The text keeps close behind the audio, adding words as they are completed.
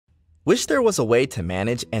Wish there was a way to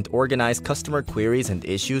manage and organize customer queries and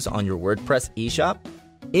issues on your WordPress eShop?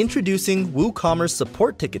 Introducing WooCommerce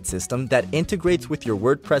Support Ticket System that integrates with your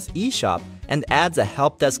WordPress eShop and adds a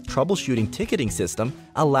Helpdesk troubleshooting ticketing system,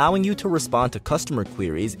 allowing you to respond to customer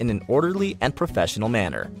queries in an orderly and professional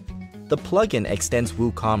manner. The plugin extends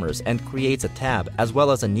WooCommerce and creates a tab as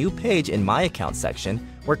well as a new page in My Account section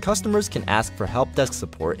where customers can ask for Helpdesk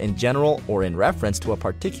support in general or in reference to a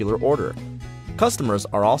particular order. Customers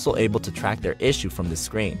are also able to track their issue from this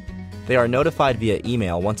screen. They are notified via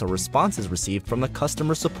email once a response is received from the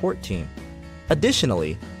customer support team.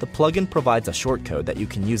 Additionally, the plugin provides a shortcode that you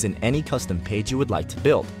can use in any custom page you would like to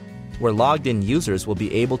build, where logged-in users will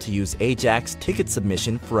be able to use Ajax ticket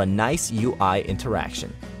submission for a nice UI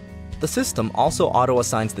interaction. The system also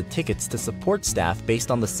auto-assigns the tickets to support staff based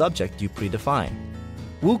on the subject you predefine.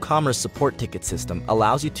 WooCommerce Support Ticket System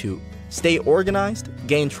allows you to stay organized,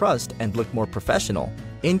 gain trust and look more professional,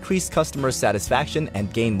 increase customer satisfaction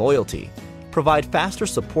and gain loyalty, provide faster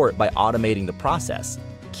support by automating the process,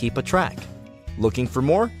 keep a track. Looking for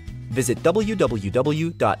more? Visit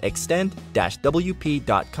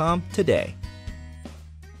www.extend-wp.com today.